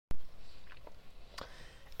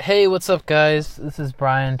Hey, what's up, guys? This is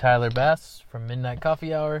Brian Tyler Bass from Midnight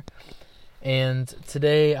Coffee Hour, and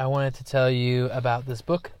today I wanted to tell you about this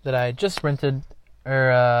book that I just rented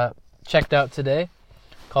or checked out today,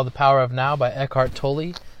 called The Power of Now by Eckhart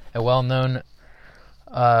Tolle, a well-known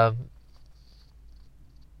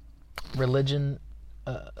well-known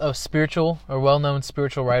spiritual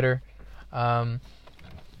writer.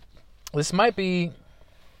 This might be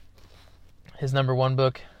his number one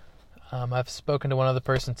book. I've spoken to one other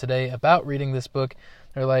person today about reading this book.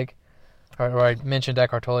 They're like, or I mentioned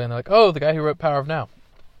Eckhart Tolle, and they're like, oh, the guy who wrote Power of Now.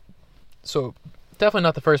 So, definitely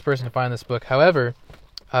not the first person to find this book. However,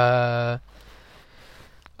 I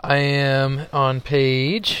am on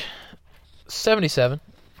page 77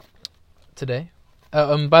 today.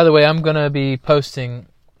 By the way, I'm going to be posting,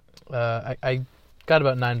 I got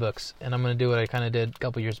about 9 books, and I'm going to do what I kind of did a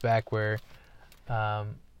couple years back where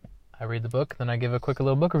I read the book, then I give a quick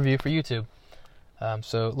little book review for YouTube.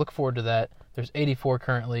 So look forward to that. There's 84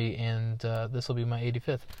 currently, and this will be my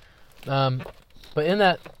 85th. But in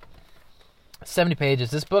that 70 pages,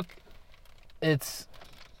 this book, it's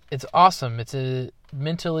awesome. It's a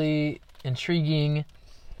mentally intriguing,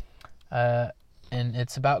 and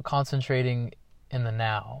it's about concentrating in the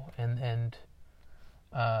now and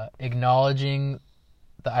acknowledging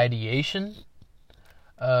the ideation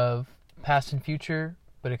of past and future,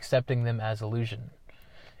 but accepting them as illusion,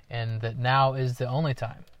 and that now is the only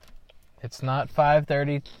time. It's not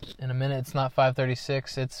 5:30 in a minute, it's not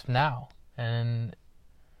 5:36, it's now. And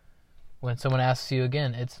when someone asks you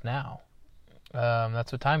again, it's now.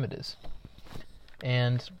 That's what time it is.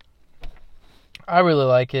 And I really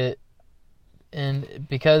like it, and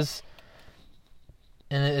it's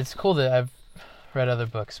cool that I've read other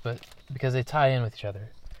books, but because they tie in with each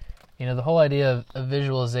other. You know, the whole idea of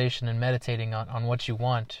visualization and meditating on what you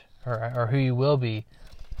want or who you will be.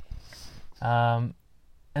 And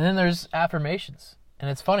then there's affirmations. And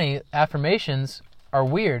it's funny, affirmations are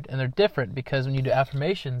weird and they're different because when you do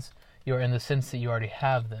affirmations, you're in the sense that you already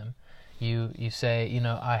have them. You say,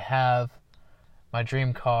 I have my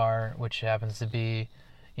dream car, which happens to be,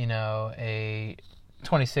 a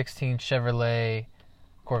 2016 Chevrolet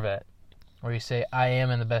Corvette. Where you say, I am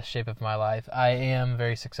in the best shape of my life. I am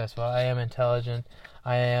very successful. I am intelligent.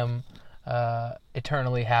 I am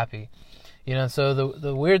eternally happy. So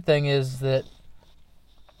the weird thing is that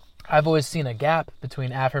I've always seen a gap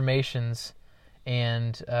between affirmations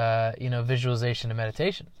and, visualization and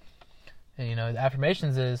meditation. And,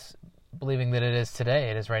 affirmations is believing that it is today.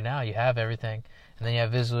 It is right now. You have everything. And then you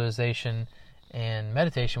have visualization and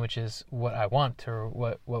meditation, which is what I want or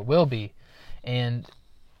what will be. And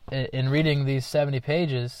in reading these 70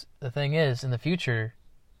 pages, the thing is, in the future,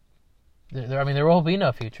 there will be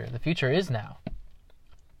no future. The future is now.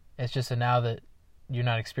 It's just a now that you're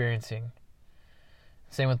not experiencing.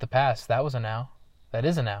 Same with the past. That was a now. That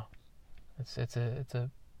is a now. It's a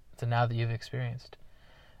now that you've experienced.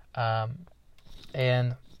 And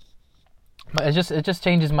it just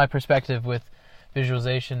changes my perspective with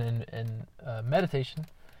visualization and meditation.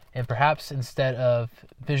 And perhaps instead of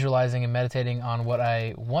visualizing and meditating on what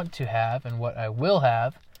I want to have and what I will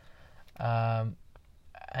have, I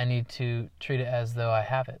need to treat it as though I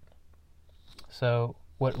have it. So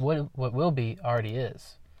what will be already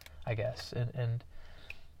is, I guess. And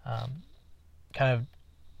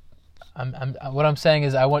what I'm saying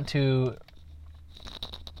is I want to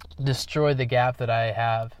destroy the gap that I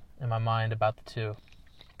have in my mind about the two,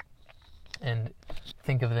 and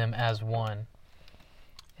think of them as one.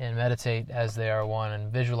 And meditate as they are one, and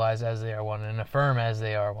visualize as they are one, and affirm as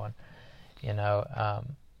they are one.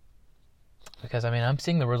 Because I'm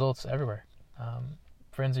seeing the results everywhere.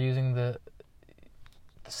 Friends are using the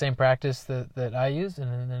same practice that I use,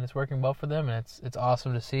 and it's working well for them, and it's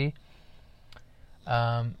awesome to see.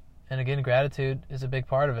 And again, gratitude is a big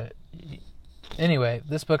part of it. Anyway,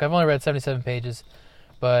 this book, I've only read 77 pages,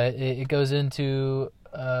 but it goes into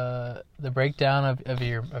the breakdown of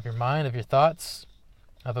your mind, of your thoughts,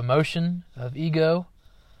 of emotion, of ego,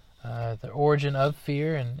 the origin of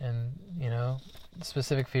fear, and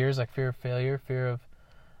specific fears like fear of failure, fear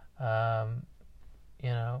of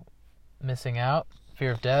missing out,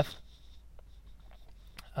 fear of death.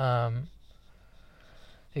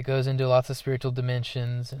 It goes into lots of spiritual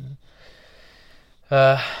dimensions and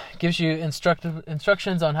gives you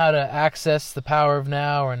instructions on how to access the power of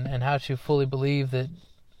now and how to fully believe that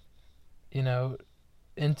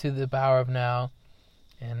into the power of now.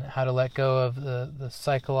 And how to let go of the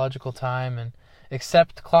psychological time and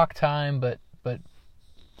accept clock time, but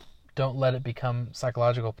don't let it become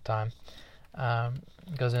psychological time.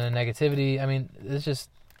 It goes into negativity.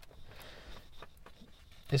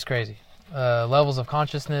 It's crazy. levels of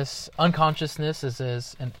consciousness. Unconsciousness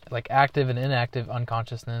is like active and inactive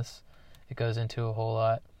unconsciousness. It goes into a whole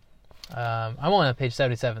lot. I'm only on page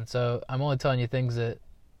 77, so I'm only telling you things that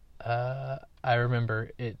I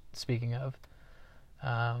remember it speaking of.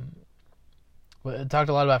 It talked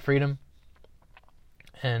a lot about freedom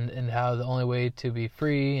and how the only way to be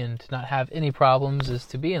free and to not have any problems is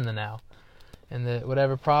to be in the now. And that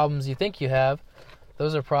whatever problems you think you have,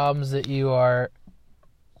 those are problems that you are.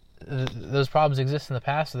 Those problems exist in the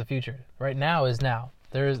past or the future. Right now is now.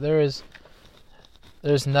 There's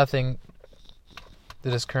nothing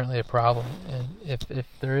that is currently a problem, and if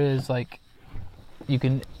there is, like, you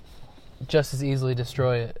can just as easily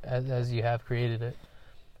destroy it as you have created it.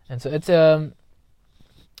 And so it's a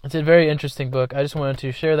very interesting book. I just wanted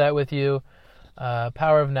to share that with you.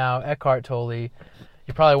 Power of Now, Eckhart Tolle.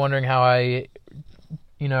 You're probably wondering how I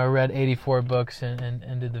read 84 books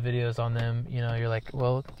and did the videos on them. You're like,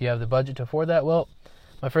 well, do you have the budget to afford that? Well,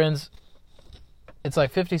 my friends, it's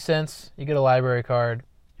like 50 cents. You get a library card.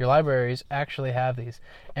 Your libraries actually have these.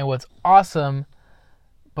 And what's awesome,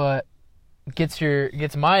 but gets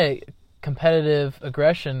my competitive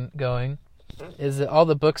aggression going, is that all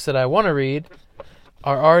the books that I want to read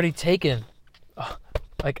are already taken.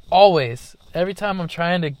 Like always. Every time I'm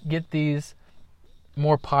trying to get these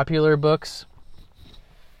more popular books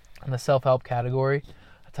in the self-help category,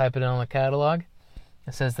 I type it in on the catalog.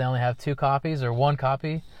 It says they only have 2 copies or 1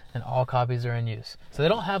 copy, and all copies are in use. So they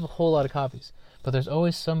don't have a whole lot of copies. But there's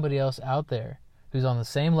always somebody else out there who's on the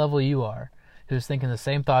same level you are, who's thinking the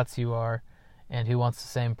same thoughts you are, and who wants the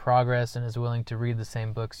same progress and is willing to read the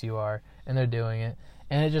same books you are, and they're doing it.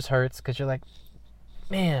 And it just hurts because you're like,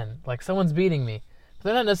 man, like someone's beating me. But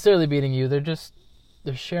they're not necessarily beating you. They're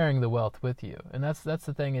sharing the wealth with you. And that's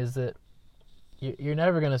the thing, is that you're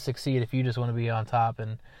never going to succeed if you just want to be on top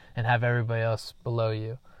and have everybody else below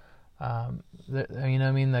you. You know what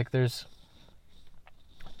I mean? Like, there's...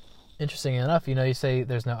 Interesting enough, you say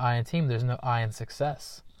there's no I in team, there's no I in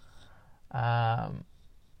success.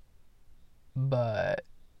 But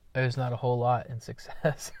there's not a whole lot in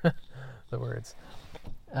success. The words.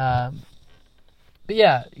 But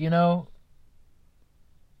yeah, you got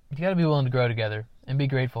to be willing to grow together and be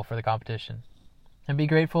grateful for the competition. And be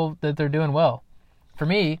grateful that they're doing well. For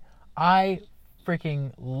me, I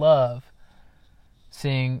freaking love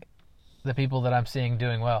seeing the people that I'm seeing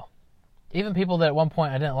doing well. Even people that at one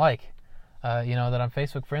point I didn't like, that I'm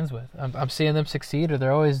Facebook friends with. I'm seeing them succeed, or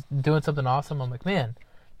they're always doing something awesome. I'm like, man,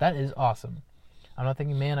 that is awesome. I'm not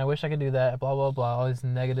thinking, man, I wish I could do that, blah, blah, blah, all these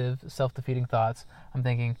negative, self-defeating thoughts. I'm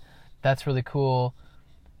thinking, that's really cool.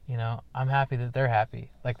 I'm happy that they're happy.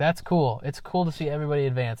 Like, that's cool. It's cool to see everybody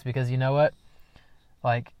advance, because you know what?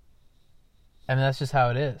 Like, I mean, that's just how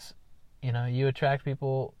it is. You attract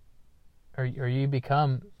people, or you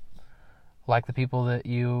become like the people that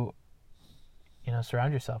you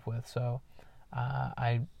surround yourself with. So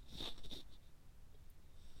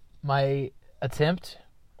my attempt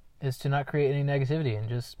is to not create any negativity and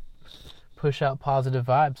just push out positive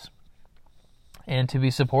vibes and to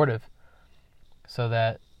be supportive, so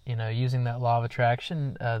that, using that law of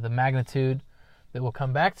attraction, the magnitude that will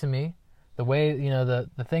come back to me, the way,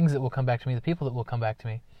 the things that will come back to me, the people that will come back to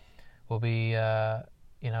me will be,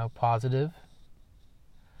 positive,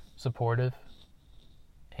 supportive,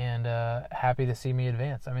 and happy to see me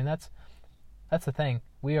advance. I mean, that's the thing.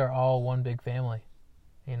 We are all one big family,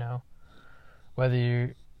 whether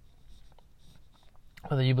you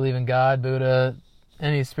believe in God, Buddha,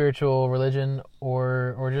 any spiritual religion,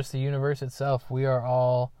 or just the universe itself. We are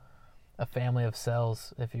all a family of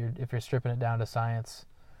cells, if you're stripping it down to science.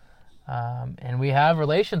 And we have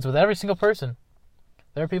relations with every single person.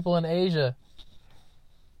 There are people in Asia,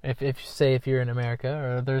 if you're in America,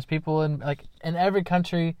 or there's people in every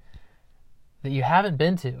country that you haven't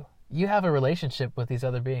been to. You have a relationship with these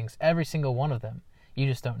other beings, every single one of them. You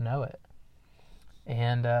just don't know it.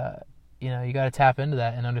 And you got to tap into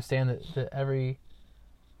that and understand that every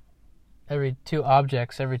 2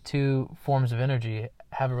 objects, every 2 forms of energy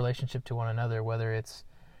have a relationship to one another, whether it's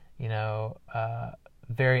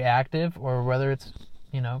very active or whether it's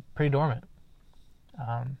pretty dormant.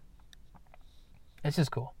 It's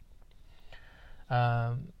just cool.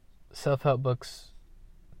 Self-help books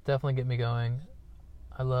definitely get me going.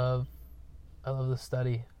 I love the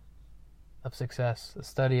study of success, the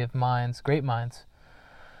study of minds, great minds.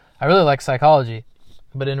 I really like psychology,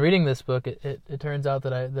 but in reading this book, it turns out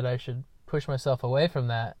that I should push myself away from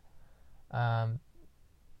that,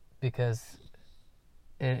 because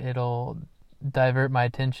it'll divert my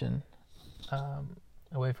attention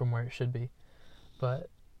away from where it should be. But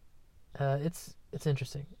it's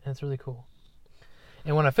interesting, and it's really cool.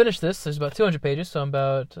 And when I finish this, there's about 200 pages, so I'm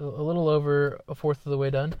about a little over a fourth of the way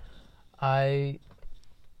done. I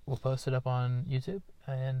will post it up on YouTube,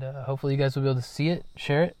 and hopefully you guys will be able to see it,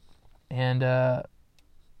 share it, and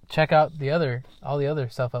check out all the other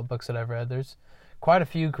self-help books that I've read. There's quite a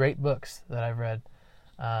few great books that I've read.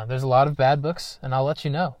 There's a lot of bad books, and I'll let you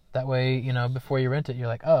know. That way, before you rent it, you're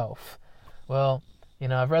like, oh, well,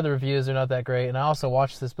 I've read the reviews, they're not that great. And I also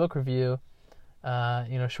watched this book review,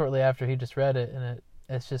 shortly after he just read it, and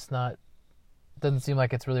it's just doesn't seem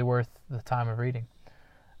like it's really worth the time of reading.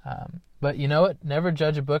 But you know what? Never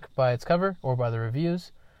judge a book by its cover or by the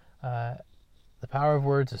reviews. The power of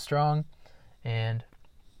words is strong, and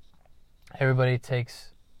everybody takes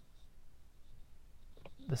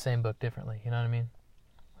the same book differently. You know what I mean?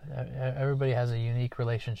 Everybody has a unique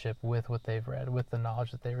relationship with what they've read, with the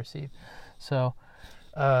knowledge that they receive. So,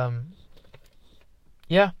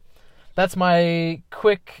 that's my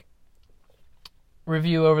quick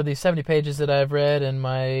review over the 70 pages that I've read, and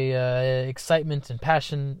my excitement and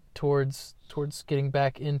passion towards getting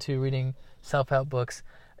back into reading self-help books.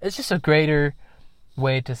 It's just a greater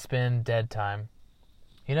way to spend dead time.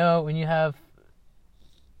 When you have,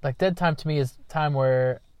 dead time to me is time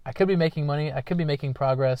where I could be making money, I could be making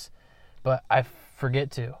progress, but I forget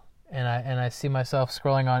to. And I see myself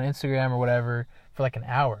scrolling on Instagram or whatever for an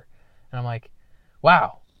hour. And I'm like,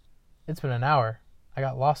 wow, it's been an hour. I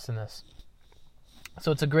got lost in this.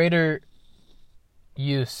 So it's a greater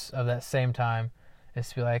use of that same time is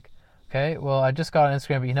to be like, okay, well, I just got on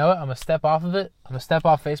Instagram, but you know what? I'm going to step off of it. I'm going to step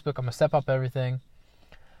off Facebook. I'm going to step off everything.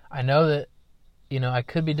 I know that, I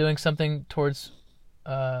could be doing something towards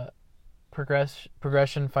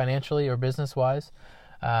progression financially or business-wise.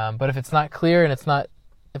 But if it's not clear and if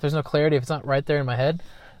there's no clarity, if it's not right there in my head,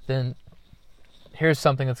 then here's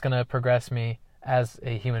something that's going to progress me as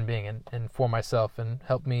a human being and for myself and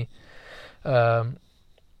help me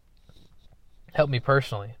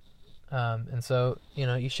personally. And so,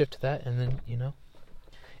 you shift to that, and then,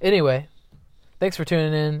 Anyway, thanks for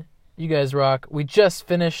tuning in. You guys rock. We just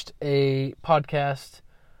finished a podcast.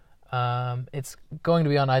 It's going to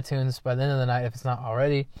be on iTunes by the end of the night if it's not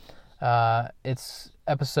already. It's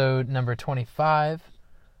episode number 25.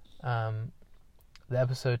 The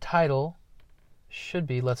episode title should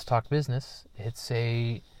be Let's Talk Business. It's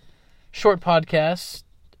a short podcast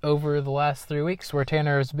over the last 3 weeks where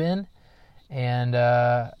Tanner has been and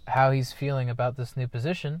how he's feeling about this new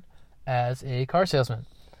position as a car salesman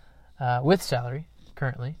with salary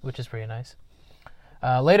currently, which is pretty nice.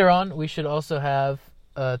 Later on, we should also have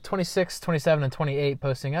 26, 27, and 28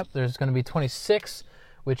 posting up. There's going to be 26,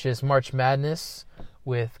 which is March Madness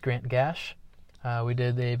with Grant Gash. We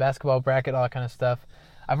did the basketball bracket, all that kind of stuff.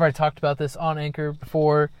 I've already talked about this on Anchor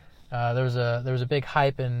before. There was a big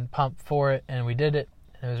hype and pump for it, and we did it.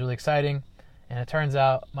 And it was really exciting. And it turns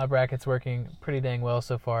out my bracket's working pretty dang well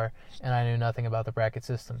so far, and I knew nothing about the bracket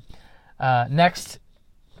system. Next,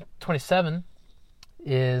 27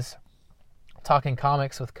 is Talking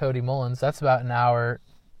Comics with Cody Mullins. That's about an hour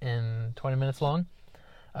and 20 minutes long.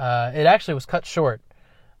 It actually was cut short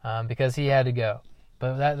because he had to go.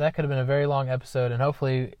 But that could have been a very long episode, and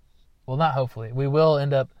hopefully, well, not hopefully, we will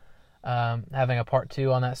end up having a part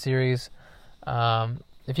 2 on that series.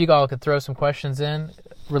 If you all could throw some questions in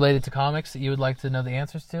related to comics that you would like to know the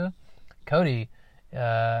answers to, Cody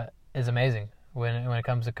is amazing when it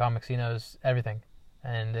comes to comics. He knows everything,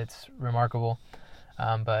 and it's remarkable.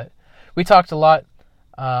 But we talked a lot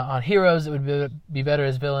on heroes that would be better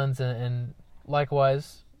as villains, and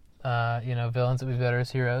likewise, villains that would be better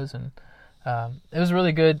as heroes. And it was a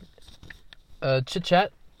really good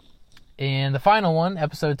chit-chat. And the final one,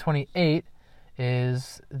 episode 28,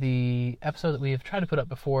 is the episode that we've tried to put up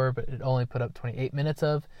before, but it only put up 28 minutes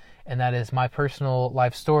of, and that is my personal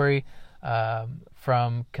life story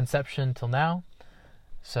from conception till now.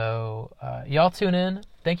 So y'all tune in.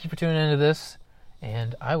 Thank you for tuning into this,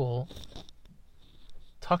 and I will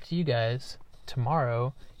talk to you guys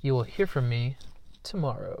tomorrow. You will hear from me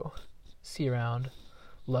tomorrow. See you around.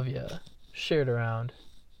 Love ya. Share it around.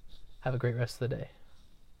 Have a great rest of the day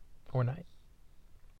or night.